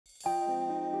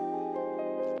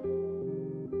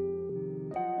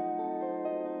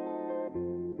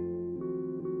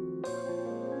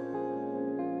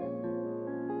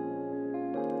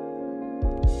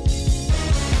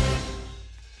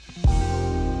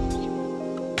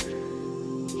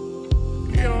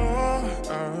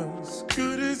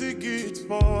this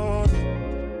for me.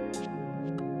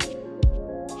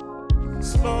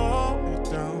 Slow it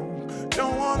down,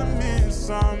 don't wanna miss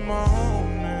our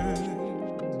moment.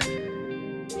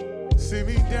 Sit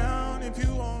me down if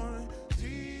you want,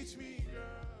 teach me, girl.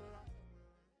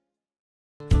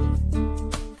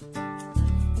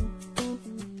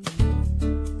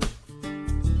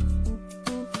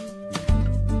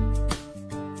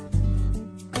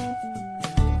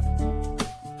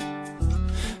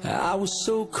 I was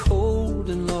so cold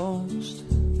and lost,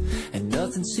 and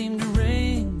nothing seemed to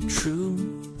ring true.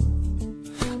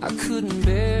 I couldn't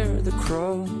bear the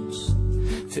cross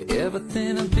for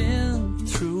everything I've been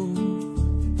through.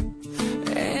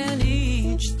 And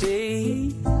each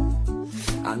day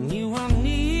I knew I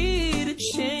needed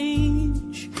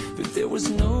change, but there was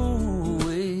no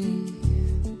way,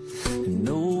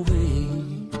 no way.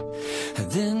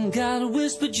 And then God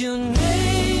whispered your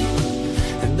name,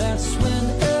 and that's when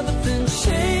everything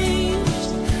changed.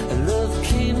 Love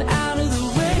came out of the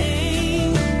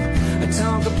rain.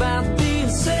 Talk about being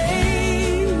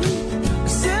saved.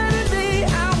 Saturday I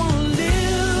wanna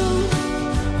live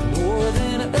more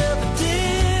than I ever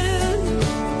did.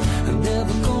 I'm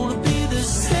never gonna be the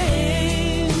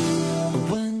same.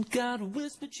 When God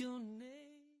whispered your name.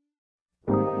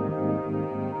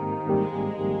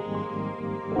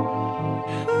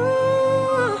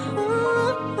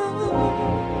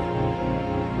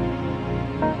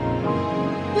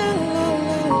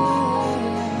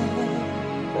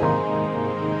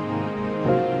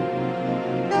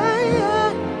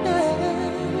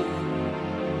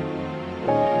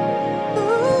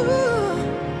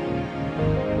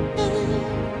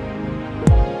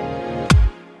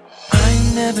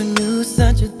 Never knew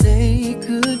such a day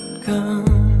could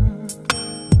come,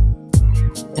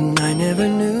 and I never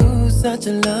knew such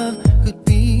a love could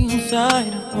be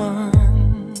inside of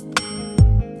one.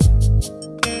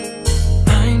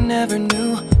 I never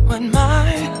knew what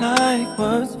my life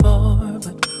was for,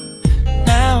 but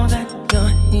now that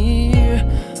you're here,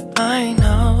 I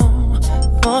know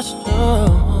for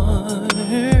sure.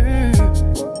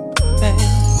 Babe.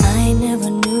 I never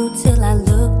knew till I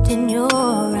looked in your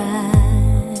eyes.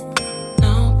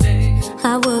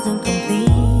 I wasn't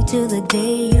complete till the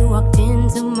day you walked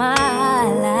into my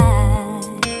life.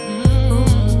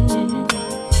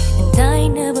 And I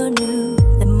never knew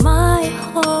that my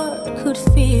heart could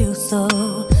feel so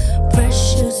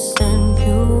precious and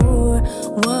pure.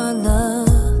 One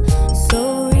love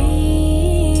so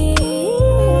real.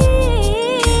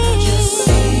 Can I just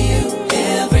see you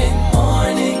every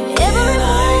morning when I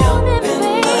open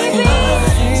my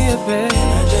eyes? Can I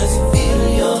just feel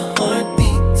your heart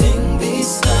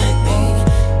beside me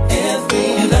every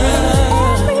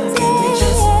night? Can we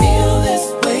just feel this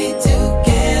way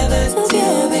together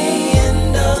till the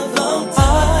end of all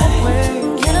time?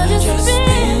 Can I just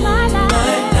spend my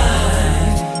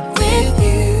life with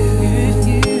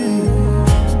you?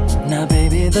 Now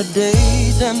baby, the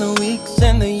days and the weeks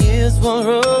and the years will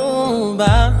roll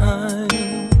by,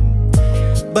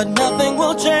 but nothing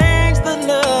will change the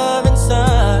love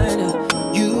inside of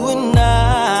you and I.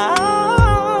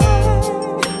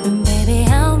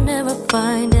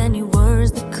 Find any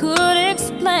words that could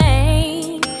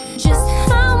explain just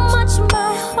how much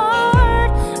my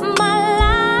heart, my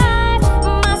life,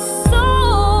 my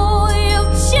soul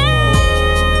you've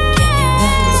changed.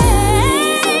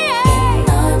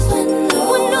 Times when no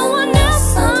one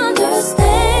else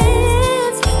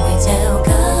understands. Can we tell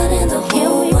God and the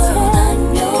whole world I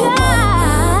know what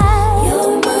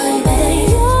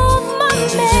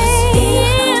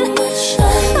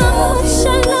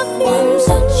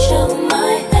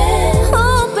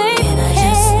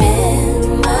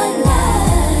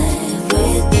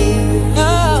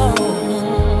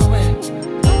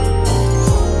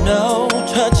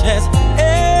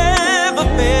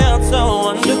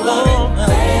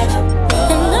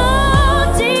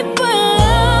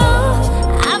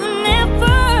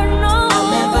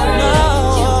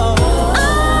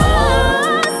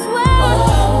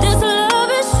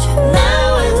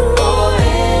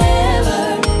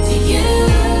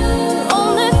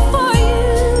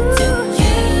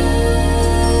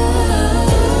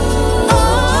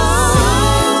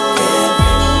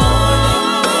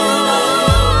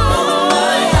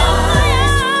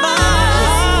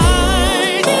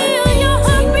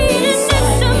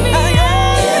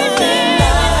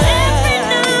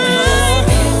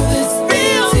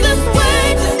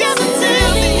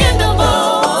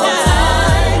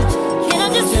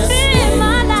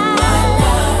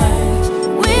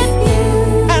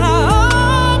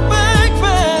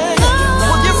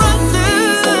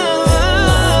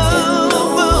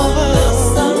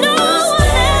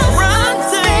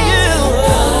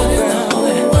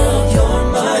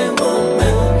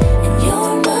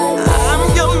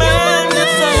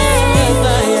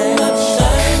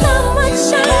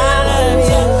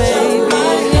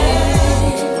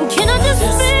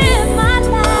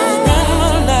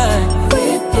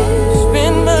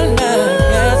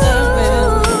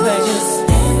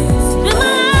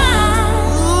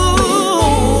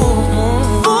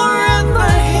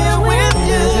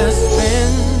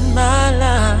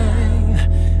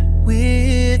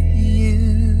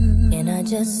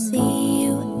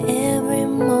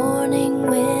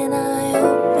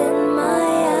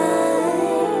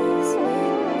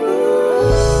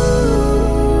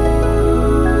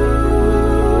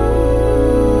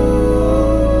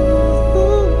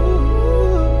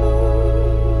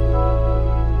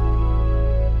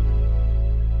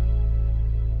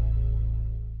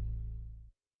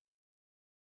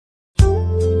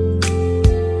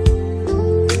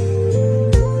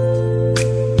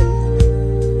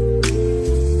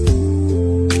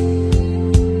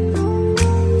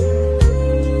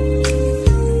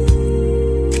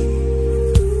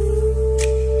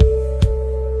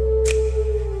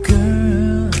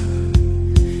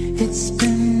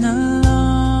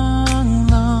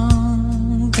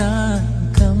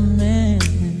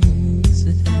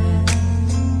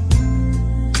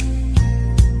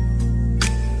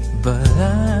but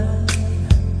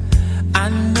I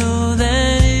know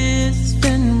that it's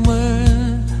been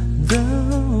worth the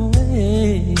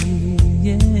wait.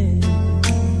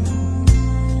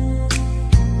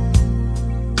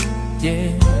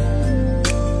 Yeah.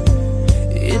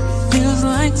 It feels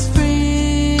like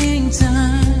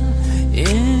springtime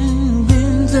in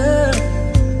winter.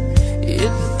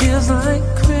 It feels like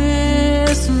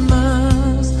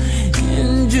Christmas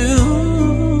in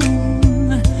June.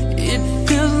 It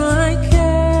feels like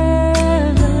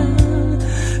heaven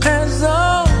has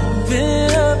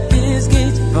opened up its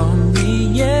gates for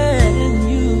me and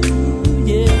you.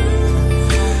 Yeah.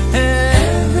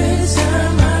 Every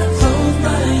time I close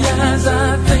my eyes, I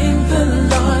thank the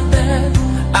Lord that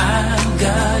I've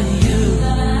got you.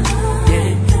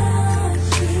 Yeah.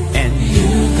 And you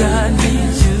got me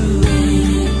too.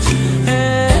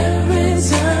 Every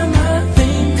time I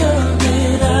think of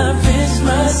it, I pinch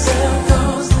myself,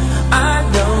 'cause I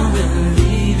don't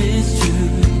believe it's true,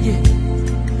 yeah,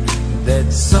 that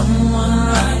someone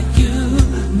like you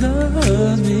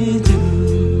loves me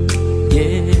too,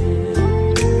 yeah.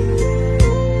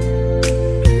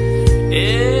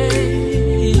 Yeah,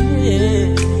 yeah,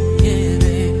 yeah,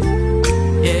 baby,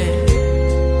 yeah.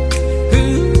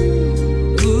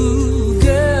 Ooh,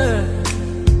 girl,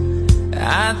 I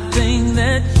think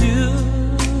that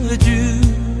you're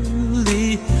truly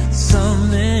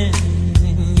something.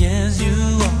 Yes, you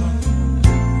are.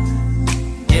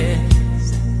 Yes,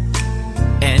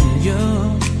 and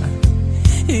you're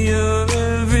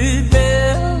every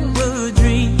ever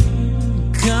dream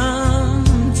come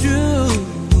true.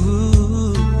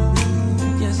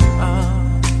 Yes, you are.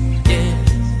 Yes,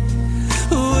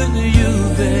 with you,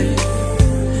 babe,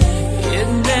 it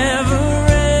never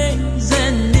rains,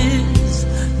 and it's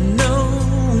no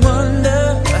wonder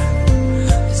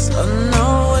the sun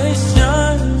always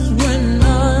shines when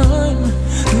I'm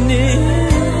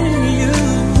near you.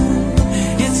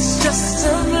 It's just a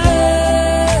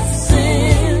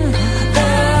blessing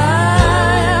that I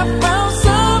have found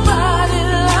somebody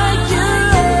like you.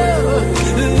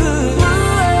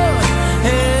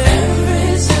 Every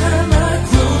time I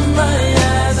close my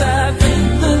eyes, I thank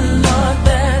the Lord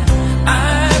that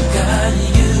I've got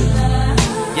you.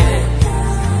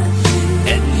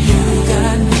 Yeah. And you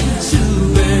got me too,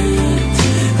 baby.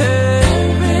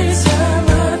 Every time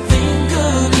I think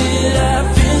of it, I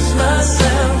pinch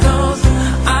myself, 'cause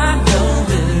I don't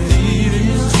believe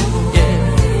it's true, yeah,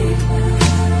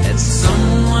 that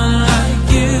someone like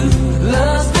you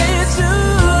loves me too.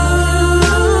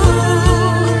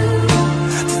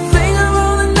 To think of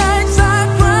all the nights I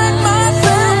cried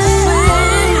myself to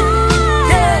sleep,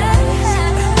 yeah.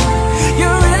 You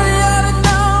really ought to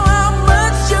know how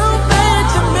much you meant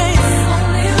to me.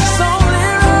 It's only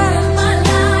right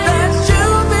that you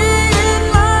be in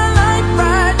my life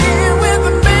right here with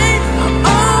me. Oh,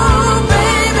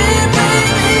 baby,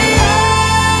 baby,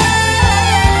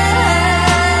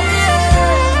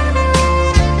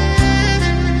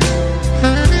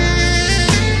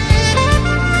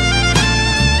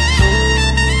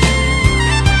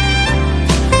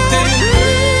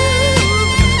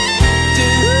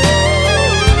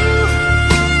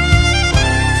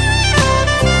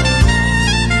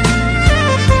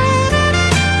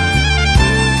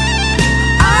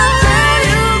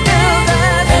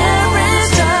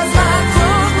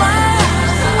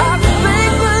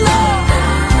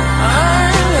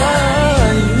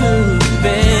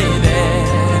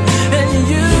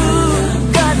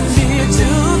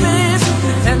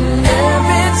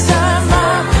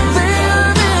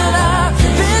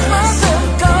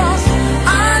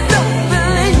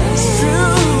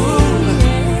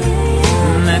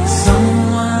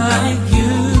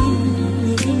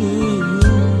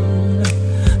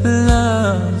 loves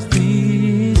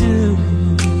me too,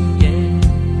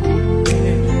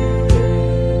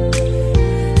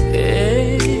 yeah.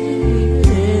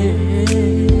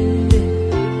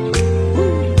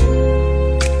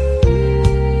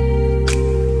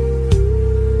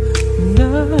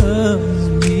 Loves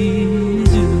me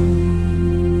too.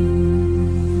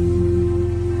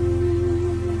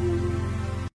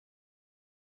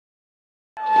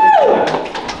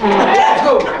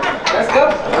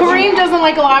 Kareem doesn't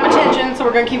like a lot of attention, so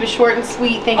we're going to keep it short and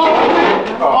sweet. Thank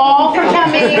you all for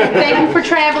coming. Thank you for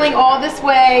traveling all this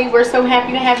way. We're so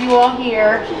happy to have you all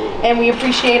here, and we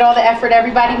appreciate all the effort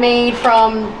everybody made,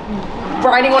 from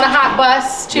riding on a hot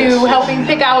bus to helping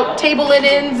pick out table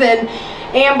linens, and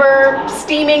Amber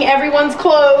steaming everyone's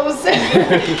clothes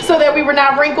so that we were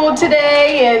not wrinkled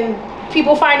today, and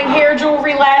people finding hair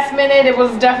jewelry last minute. It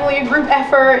was definitely a group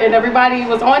effort and everybody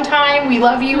was on time. We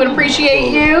love you and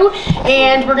appreciate you.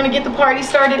 And we're gonna get the party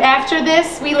started after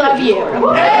this. We love you.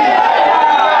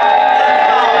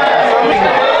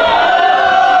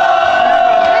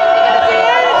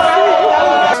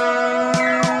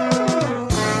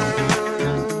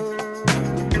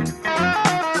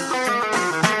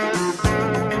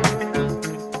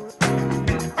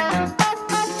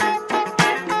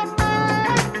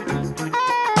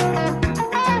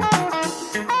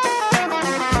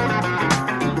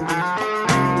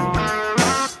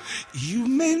 You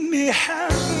made me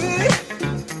happy.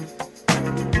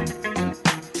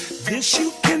 This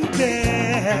you can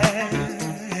bear.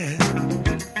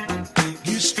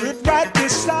 You stood right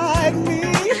beside me,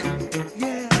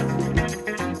 yeah,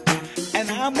 and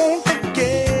I won't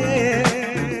forget.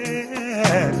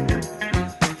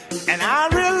 And I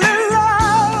really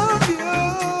love you.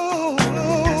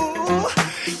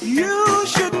 You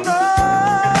should know.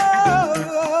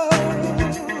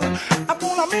 I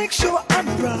wanna make sure I'm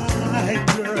right,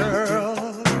 girl,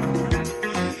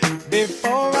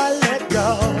 before I let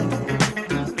go.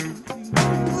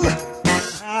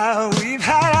 We've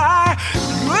had a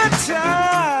good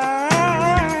time.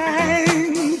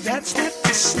 That's not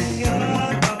to say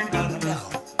no.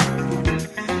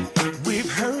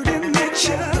 We've hurt in each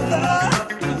other.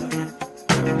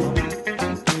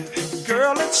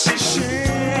 Girl, it's a shame.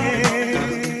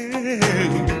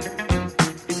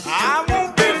 I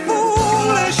won't be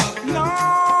foolish, no.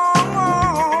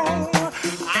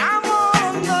 I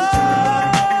wanna know.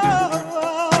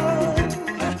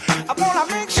 I wanna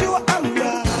make sure I'm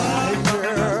right,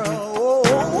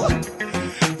 girl,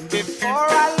 before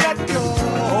I let go.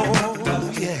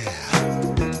 Yeah.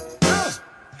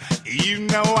 You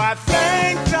know I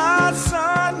think the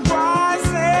sun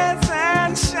rises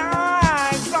and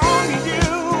shines on you.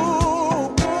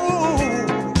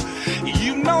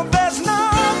 You know there's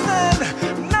nothing,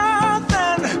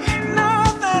 nothing,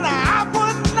 nothing I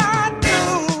would not do.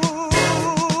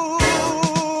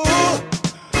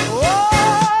 Oh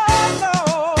no,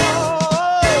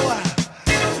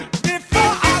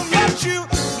 before I let you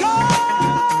go.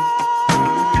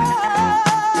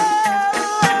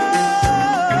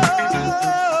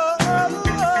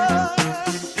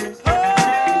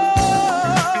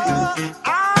 I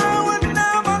would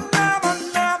never, never,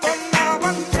 never,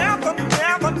 never, never,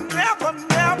 never, never,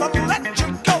 never let you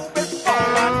go before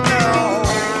I know.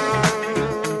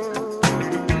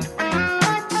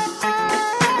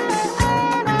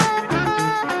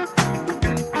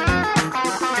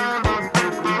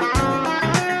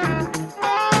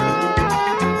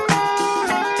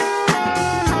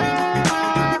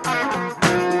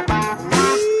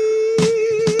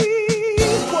 We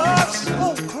were so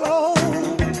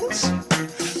close.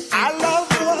 Our love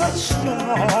was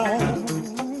strong.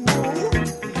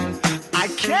 I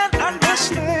can't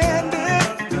understand it.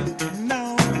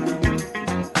 No.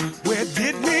 Where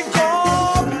did we go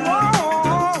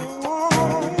wrong?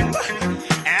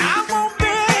 And I won't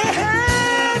be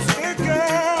hasty,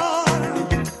 girl.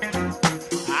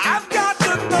 I've got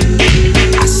to know.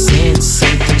 I sense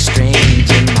something strange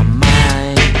in my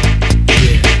mind.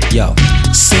 Yo,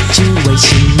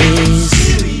 situation is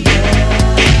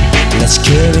let's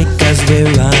cure it cause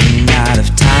we're running out of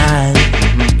time.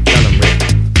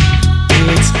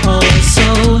 It's all so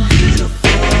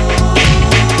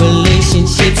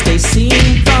relationships they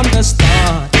seem from the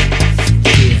start.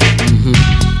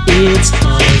 It's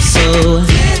all so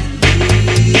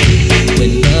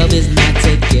when love is not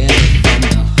together from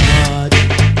the heart.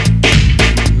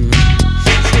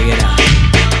 Check it out.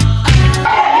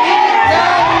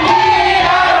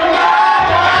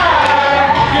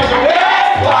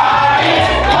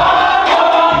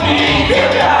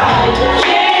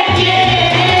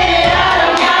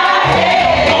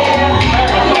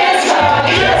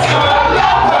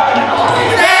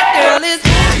 That girl is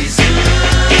poison.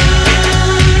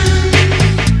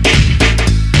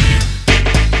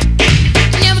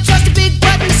 Never trust a big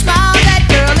button smile. That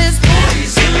girl is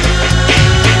poison.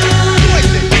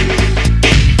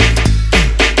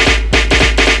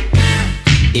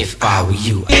 If I were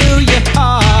you, feel your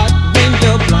heart when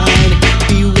you're blind.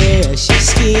 Beware, she's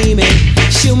scheming.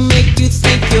 She'll make you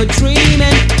think you're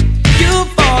dreaming. You'll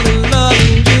fall in love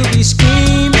and you'll be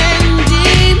screaming,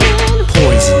 demon.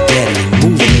 Poison, deadly,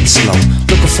 moving it slow.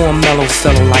 Looking for a mellow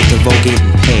fellow like DeVoe,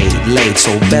 getting paid, laid,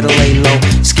 so better lay low.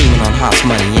 Scheming on house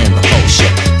money and the whole show.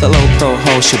 The low pro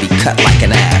hoe should be cut like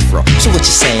an afro. So what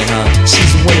you saying, huh?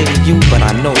 She's winning to you, but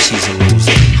I know she's a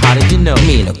loser. How did you know?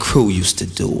 Me and the crew used to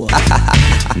do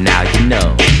her. Now you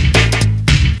know.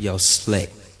 Yo,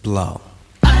 slick, blow.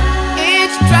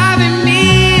 It's driving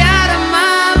me out of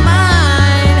my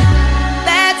mind.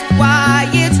 That's why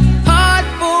it's hard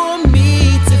for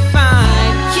me to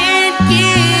find. Can't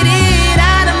get it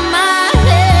out of my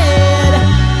head.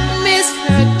 Miss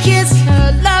her, kiss her,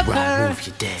 love her.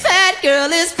 That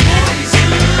girl is poison.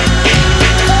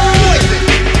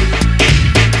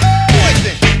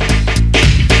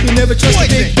 You never trust a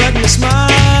big button to smile.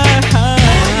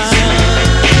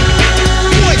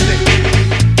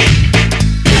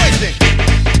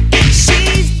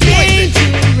 She's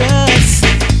dangerous.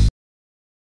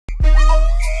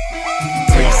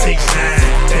 369,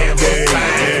 damn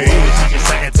fine. She can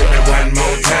sing it to me one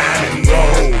more time and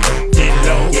roll. Get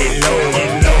low, get low,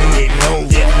 get low, get low,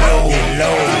 get low, get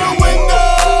low. To the window,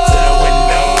 to the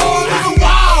window, to the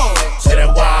wall, to the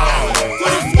wall. To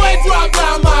the sweat drop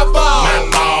down my ball. My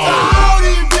ball. To all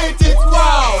these bitches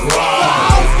raw.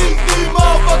 Raw. These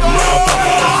motherfuckers.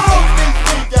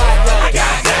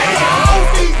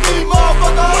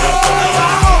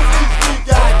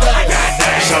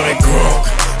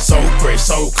 So fresh,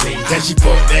 so clean. Then she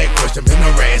put that question, been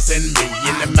harassing me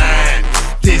in the mind.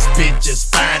 This bitch is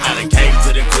fine. I done came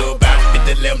to the club about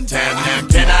 50-11 times. Now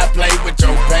can I play with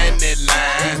your panty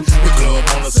line? The club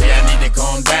wanna say I need to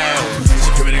calm down.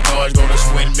 Security guards gonna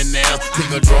sweat me now.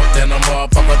 Nigga drunk, then a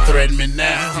motherfucker threaten me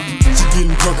now. She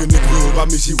getting drunk in the club, I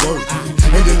mean she work.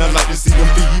 And then I like to see them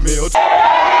females.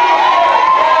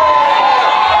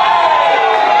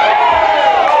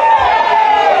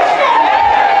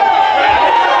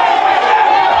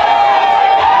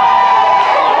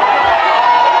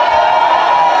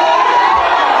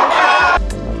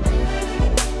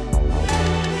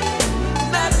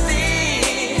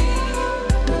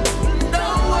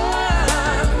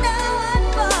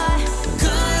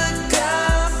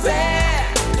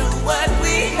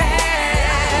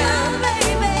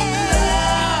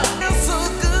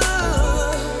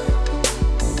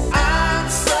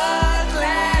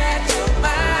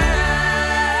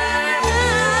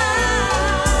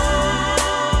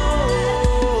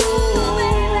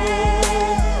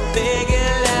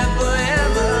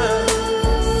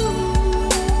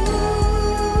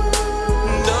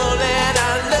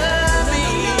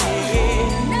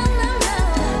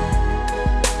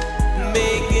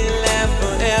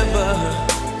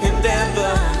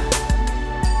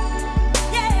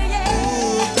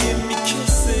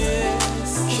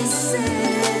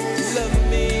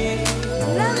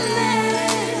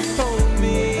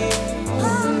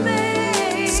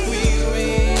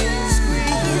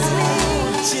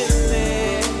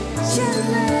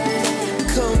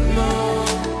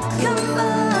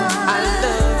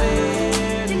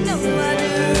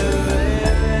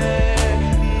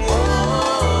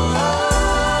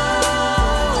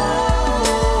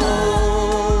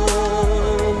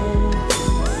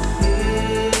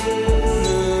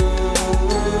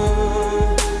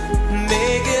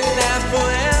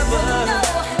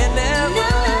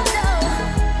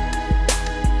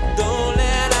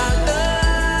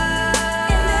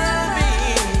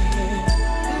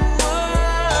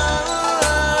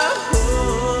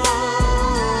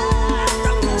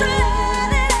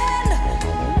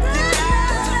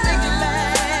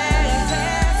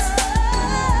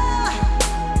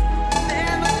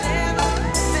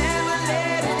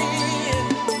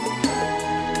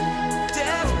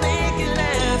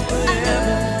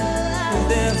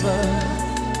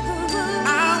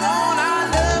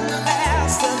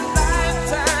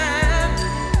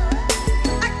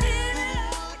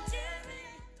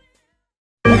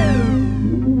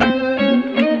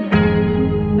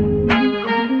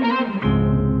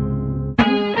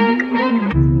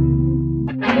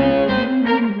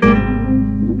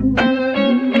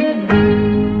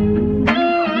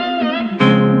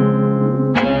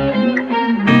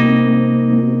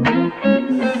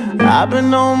 I've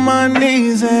been on my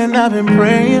knees and I've been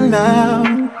praying loud.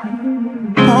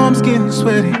 Palms getting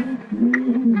sweaty,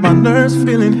 my nerves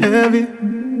feeling heavy.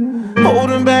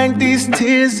 Holding back these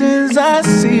tears as I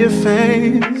see your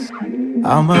face.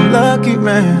 I'm a lucky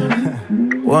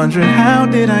man, wondering how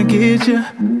did I get you.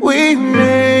 We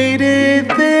made it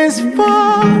this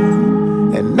far,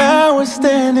 and now we're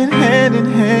standing hand in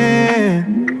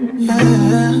hand.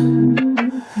 Yeah.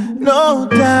 No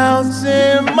doubts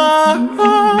in my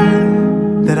heart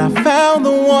that I found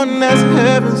the one that's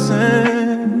heaven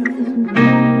sent.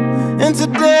 And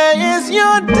today is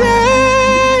your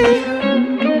day.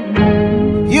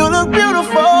 You look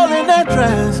beautiful in that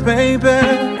dress, baby.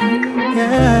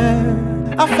 Yeah,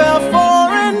 I fell for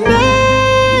an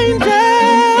angel.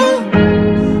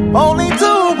 Only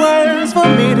 2 words for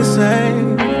me to say.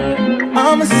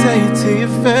 I'ma say it to your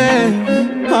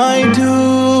face. I do.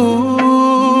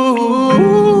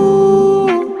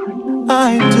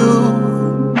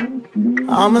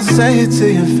 I'ma say it to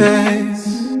your face.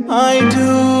 I do,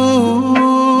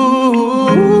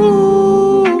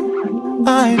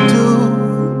 I do.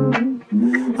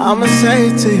 I'ma say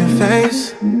it to your face.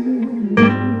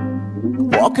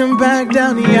 Walking back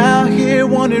down the aisle here,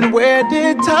 wondering where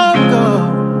did time go?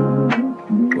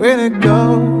 Where'd it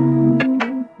go?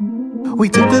 We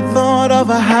took the thought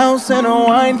of a house and a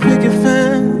wine picket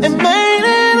fence and made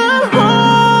it a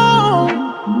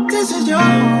home. This is your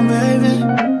home, baby.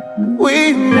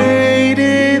 We made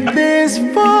it this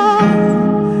far,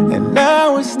 and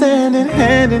now we're standing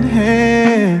hand in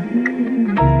hand.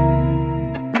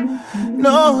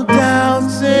 No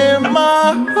doubts in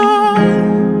my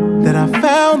heart that I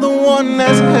found the one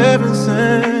that's heaven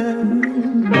sent.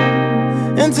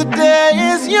 And today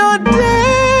is your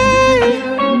day.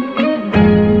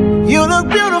 You look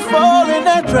beautiful in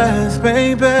that dress,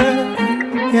 baby.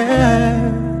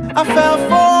 Yeah, I fell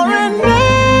for an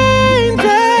angel.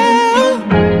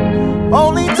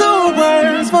 Only 2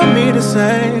 words for me to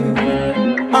say.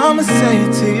 I'ma say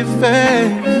it to your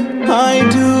face. I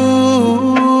do,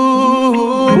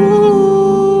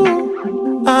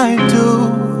 I do.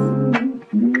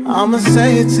 I'ma say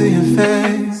it to your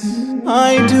face.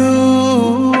 I do,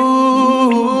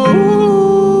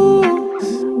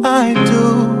 I do.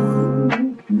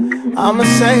 I'ma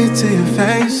say it to your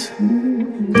face.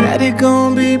 Daddy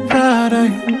gon' be proud of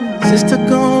you. Sister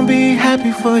gon' be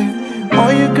happy for you.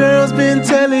 All your girls been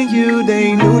telling you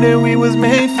they knew that we was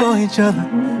made for each other.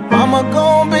 Mama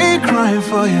gon' be crying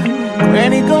for you.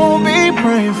 Granny gon' be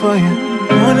praying for you.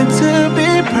 Wanting to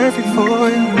be perfect for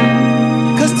you.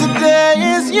 Cause today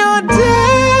is your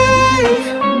day.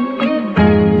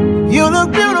 You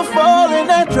look beautiful in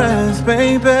that dress,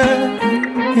 baby.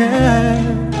 Yeah,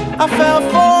 I fell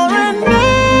for an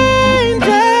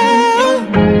angel.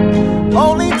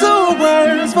 Only 2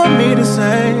 words for me to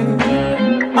say.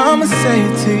 I'ma say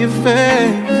it to your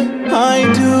face. I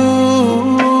do,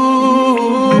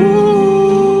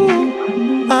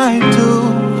 I do.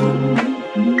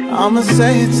 I'ma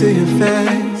say it to your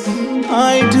face.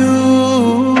 I do,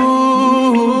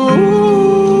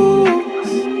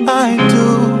 I do.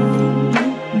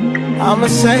 I'ma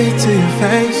say it to your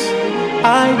face.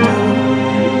 I do.